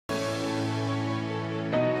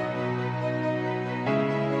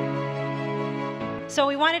So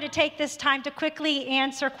we wanted to take this time to quickly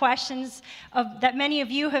answer questions that many of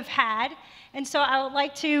you have had. And so I would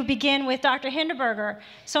like to begin with Dr. Hindenburger.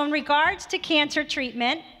 So in regards to cancer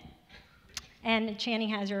treatment, and Channing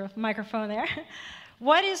has your microphone there,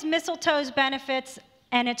 what is mistletoe's benefits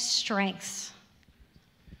and its strengths?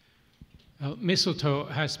 Mistletoe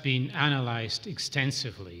has been analyzed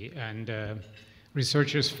extensively, and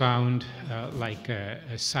researchers found like a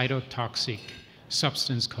cytotoxic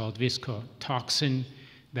substance called viscotoxin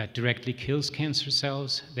that directly kills cancer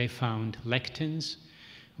cells. They found lectins,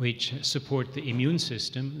 which support the immune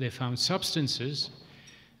system. They found substances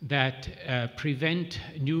that prevent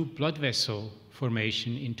new blood vessel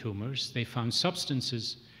formation in tumors. They found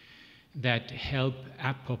substances that help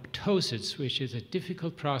apoptosis, which is a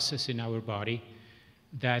difficult process in our body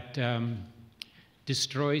that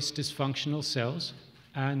destroys dysfunctional cells.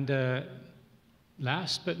 And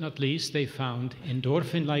last but not least, they found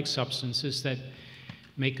endorphin-like substances that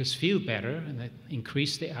make us feel better and that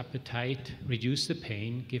increase the appetite, reduce the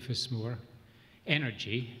pain, give us more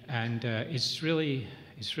energy. And it's really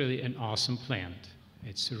an awesome plant.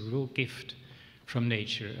 It's a real gift from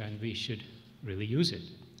nature, and we should really use it.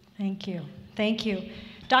 Thank you. Thank you.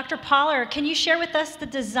 Dr. Poller, can you share with us the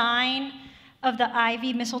design of the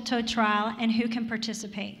IV mistletoe trial and who can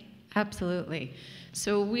participate? Absolutely.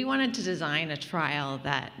 So we wanted to design a trial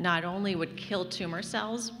that not only would kill tumor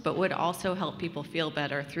cells, but would also help people feel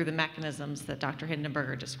better through the mechanisms that Dr.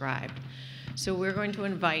 Hindenburger described. So we're going to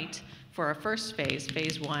invite, for our first phase,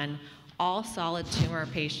 phase 1, all solid tumor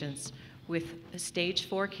patients with stage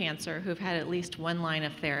 4 cancer who've had at least one line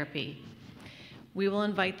of therapy. We will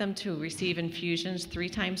invite them to receive infusions 3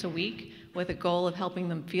 times a week with a goal of helping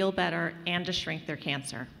them feel better and to shrink their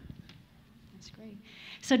cancer. That's great.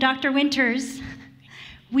 So Dr. Winters,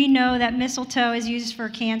 we know that mistletoe is used for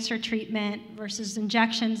cancer treatment versus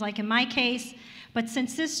injections, like in my case, but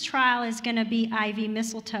since this trial is going to be IV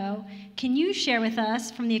mistletoe, can you share with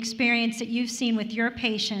us, from the experience that you've seen with your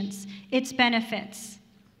patients, its benefits?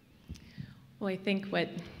 Well, I think what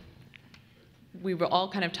we were all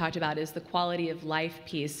kind of talked about is the quality of life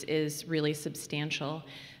piece is really substantial.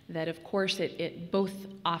 That, of course, it both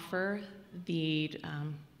offer the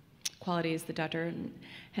qualities that Dr.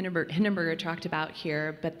 Hindenburger talked about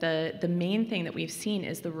here, but the main thing that we've seen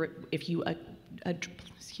is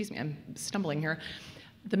excuse me, I'm stumbling here.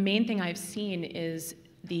 The main thing I've seen is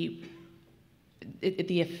the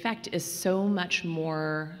effect is so much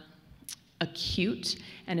more acute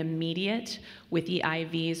and immediate with the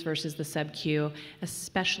IVs versus the sub-Q,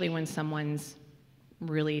 especially when someone's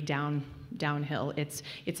really downhill. It's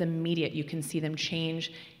immediate. You can see them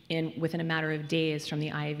change within a matter of days from the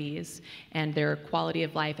IVs, and their quality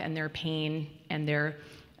of life and their pain and their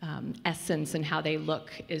essence and how they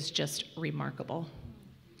look is just remarkable.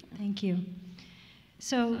 Thank you.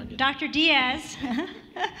 So Dr. Diaz,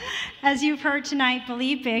 as you've heard tonight,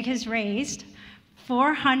 Believe Big has raised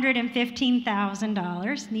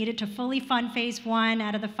 $415,000 needed to fully fund phase 1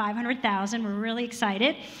 out of the $500,000. We're really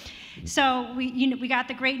excited. So we got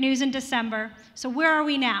the great news in December. So where are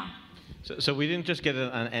we now? So we didn't just get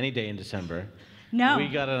it on any day in December. No. We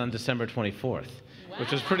got it on December 24th, wow.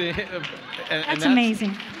 Which was pretty... That's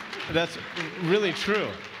amazing. That's really true.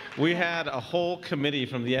 We had a whole committee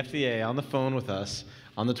from the FDA on the phone with us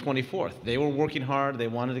on the 24th. They were working hard. They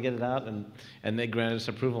wanted to get it out, and they granted us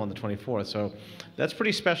approval on the 24th. So that's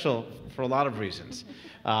pretty special for a lot of reasons.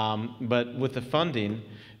 But with the funding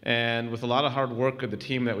and with a lot of hard work of the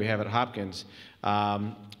team that we have at Hopkins,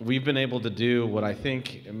 we've been able to do what I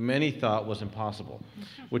think many thought was impossible,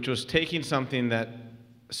 which was taking something that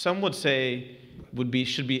some would say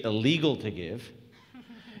should be illegal to give,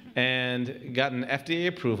 and gotten FDA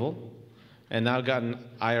approval, and now gotten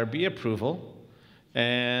IRB approval,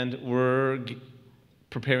 and we're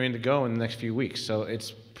preparing to go in the next few weeks. So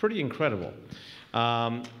it's pretty incredible.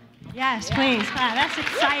 Yes, please. Wow, that's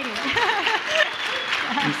exciting.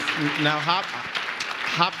 Yes. Now,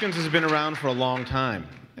 Hopkins has been around for a long time,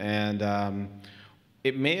 and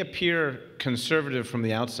it may appear conservative from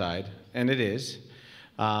the outside, and it is,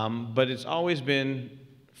 but it's always been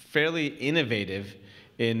fairly innovative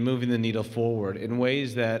in moving the needle forward in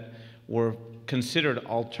ways that were considered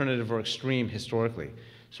alternative or extreme historically.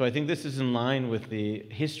 So I think this is in line with the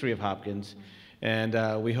history of Hopkins, and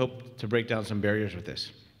we hope to break down some barriers with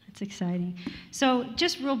this. That's exciting. So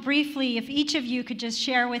just real briefly, if each of you could just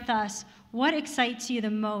share with us what excites you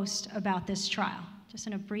the most about this trial, just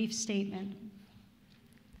in a brief statement.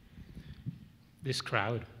 This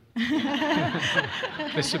crowd.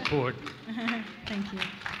 The support. Thank you.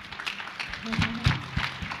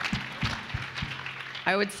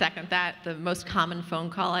 I would second that. The most common phone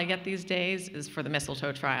call I get these days is for the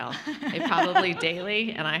Mistletoe trial. Probably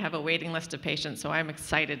daily, and I have a waiting list of patients, so I'm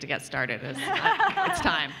excited to get started. It's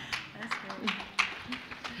time. That's great.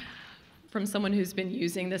 From someone who's been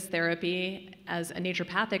using this therapy as a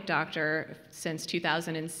naturopathic doctor since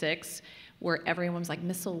 2006, where everyone's like,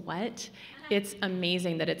 Missile what? It's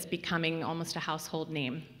amazing that it's becoming almost a household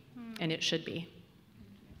name, and it should be.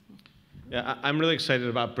 Yeah, I'm really excited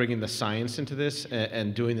about bringing the science into this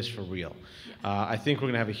and doing this for real. Yes. I think we're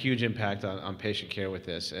going to have a huge impact on patient care with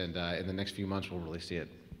this, and in the next few months, we'll really see it.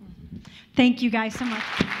 Thank you guys so much.